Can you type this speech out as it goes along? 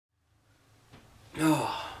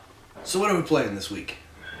Oh, so what are we playing this week?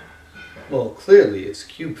 Well, clearly it's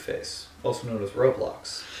Cube Face, also known as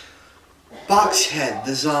Roblox. Boxhead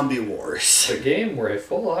the Zombie Wars. A game where a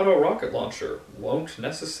full auto rocket launcher won't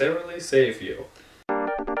necessarily save you.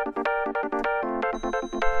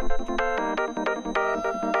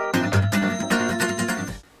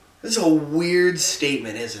 This is a weird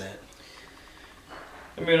statement, isn't it?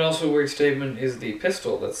 I mean, also a weird statement is the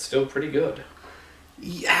pistol that's still pretty good.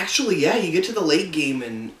 Actually, yeah, you get to the late game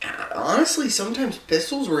and honestly, sometimes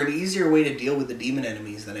pistols were an easier way to deal with the demon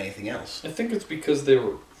enemies than anything else. I think it's because they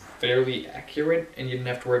were fairly accurate and you didn't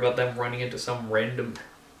have to worry about them running into some random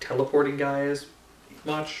teleporting guy as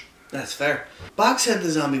much. That's fair. Boxhead the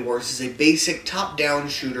Zombie Wars is a basic top-down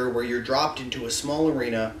shooter where you're dropped into a small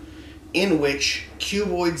arena in which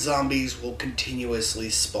cuboid zombies will continuously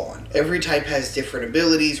spawn. Every type has different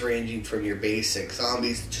abilities, ranging from your basic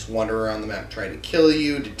zombies that just wander around the map trying to kill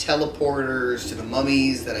you, to teleporters, to the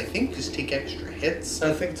mummies that I think just take extra hits.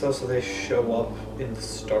 I think it's also they show up in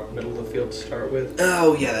the middle of the field to start with.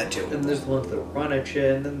 Oh, yeah, that too. And there's the ones that run at you,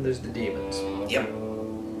 and then there's the demons. Yep.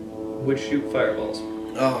 Which shoot fireballs.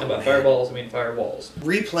 Oh, And by fireballs, I mean firewalls.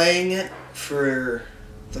 Replaying it for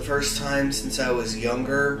the first time since I was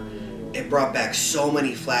younger, it brought back so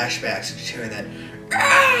many flashbacks of just hearing that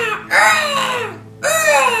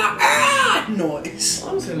noise.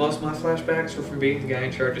 Honestly, most of my flashbacks were from being the guy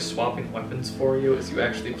in charge of swapping weapons for you as you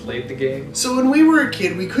actually played the game. So when we were a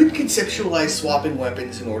kid, we couldn't conceptualize swapping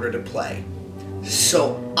weapons in order to play.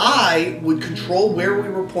 So I would control where we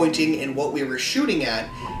were pointing and what we were shooting at,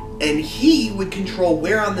 and he would control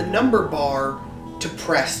where on the number bar to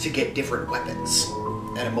press to get different weapons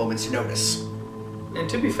at a moment's notice. And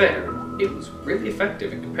to be fair, it was really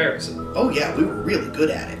effective in comparison. Oh yeah, we were really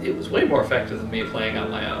good at it. It was way more effective than me playing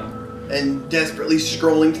on my own. And desperately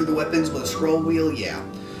scrolling through the weapons with a scroll wheel, yeah.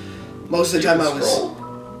 Most of the time I was... Scroll?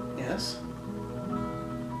 Yes?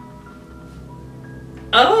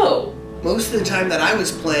 Oh! Most of the time that I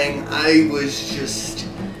was playing, I was just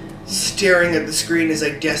staring at the screen as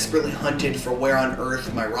I desperately hunted for where on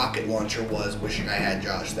earth my rocket launcher was, wishing I had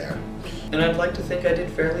Josh there. And I'd like to think I did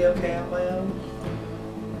fairly okay on my own.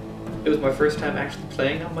 It was my first time actually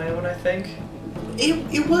playing on my own, I think.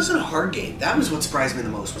 It wasn't a hard game. That was what surprised me the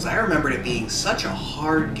most, was I remembered it being such a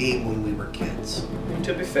hard game when we were kids. And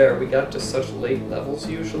to be fair, we got to such late levels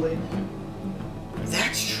usually.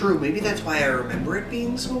 That's true. Maybe that's why I remember it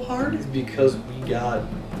being so hard. It's because we got,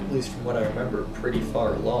 at least from what I remember, pretty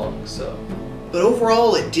far along, so... But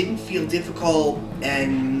overall, it didn't feel difficult,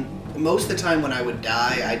 and most of the time when I would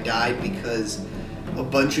die, I died because a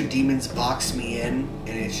bunch of demons boxed me in,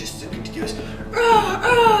 and it's just a continuous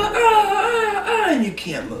and you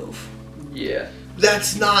can't move. Yeah.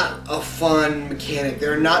 That's not a fun mechanic.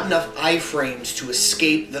 There are not enough iframes to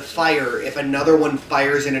escape the fire if another one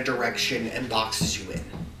fires in a direction and boxes you in.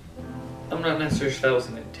 I'm not necessarily sure that was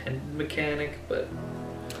an intended mechanic, but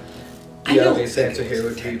I the don't obvious think answer it here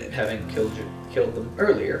was would be intended. having killed them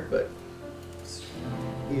earlier, but it's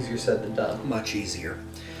easier said than done. Much easier.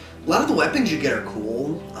 A lot of the weapons you get are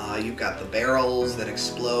cool. You've got the barrels that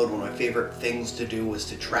explode. One of my favorite things to do was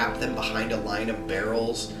to trap them behind a line of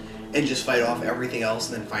barrels and just fight off everything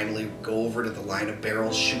else, and then finally go over to the line of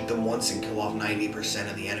barrels, shoot them once, and kill off 90%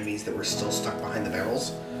 of the enemies that were still stuck behind the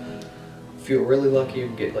barrels. If you were really lucky, you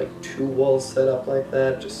could get like 2 walls set up like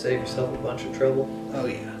that, just save yourself a bunch of trouble. Oh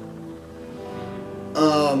yeah.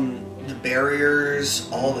 The barriers,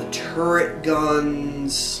 all the turret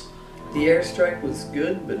guns. The airstrike was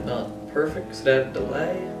good, but not perfect because it had a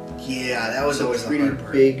delay. Yeah, that was always a the pretty hard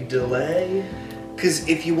part. big delay. Because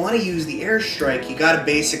if you want to use the airstrike, you got to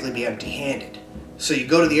basically be empty-handed. So you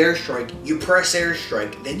go to the airstrike, you press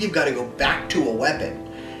airstrike, then you've got to go back to a weapon,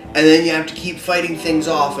 and then you have to keep fighting things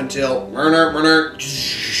off until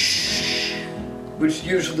Which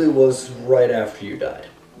usually was right after you died.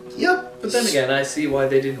 Yep. But then again, I see why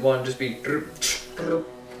they didn't want to just be...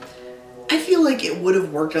 I feel like it would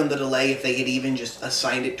have worked on the delay if they had even just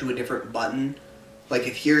assigned it to a different button. Like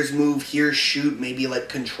if here's move, here's shoot, maybe like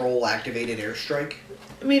control activated airstrike.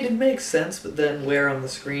 I mean, it makes sense, but then where on the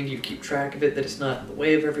screen do you keep track of it that it's not in the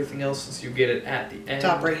way of everything else since you get it at the end?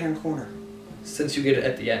 Top right hand corner. Since you get it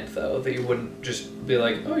at the end, though, that you wouldn't just be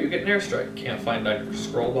like, oh, you get an airstrike, can't find it on your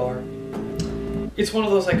scroll bar. It's one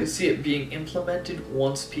of those I could see it being implemented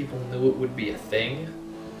once people knew it would be a thing.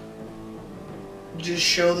 Just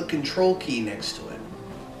show the control key next to it.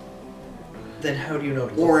 Then how do you know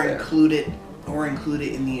to Or look there? include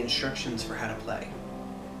it in the instructions for how to play.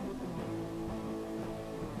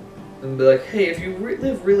 And be like, hey, if you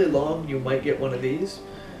live really long, you might get one of these.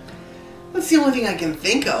 That's the only thing I can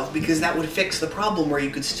think of, because that would fix the problem where you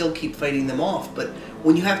could still keep fighting them off. But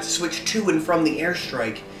when you have to switch to and from the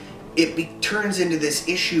airstrike, it turns into this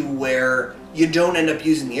issue where you don't end up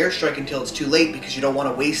using the airstrike until it's too late because you don't want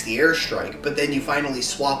to waste the airstrike, but then you finally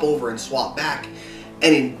swap over and swap back.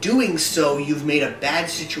 And in doing so, you've made a bad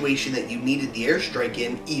situation that you needed the airstrike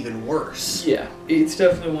in even worse. Yeah, it's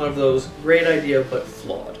definitely one of those great idea but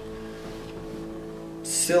flawed.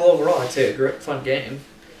 Still overall, I'd say a great fun game.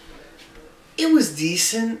 It was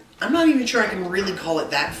decent. I'm not even sure I can really call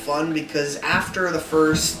it that fun, because after the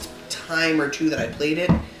first time or two that I played it,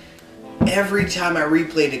 every time I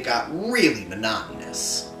replayed it got really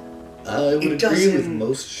monotonous. I would agree with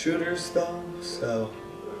most shooters though, so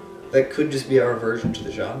that could just be our aversion to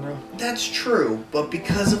the genre. That's true, but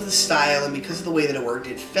because of the style and because of the way that it worked,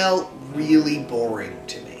 it felt really boring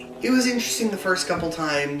to me. It was interesting the first couple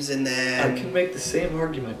times, and then... I can make the same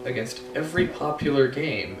argument against every popular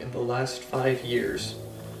game in the last 5 years.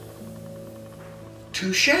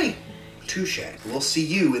 Touché. Touché. We'll see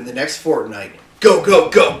you in the next fortnight. Go, go,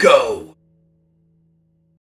 go, go!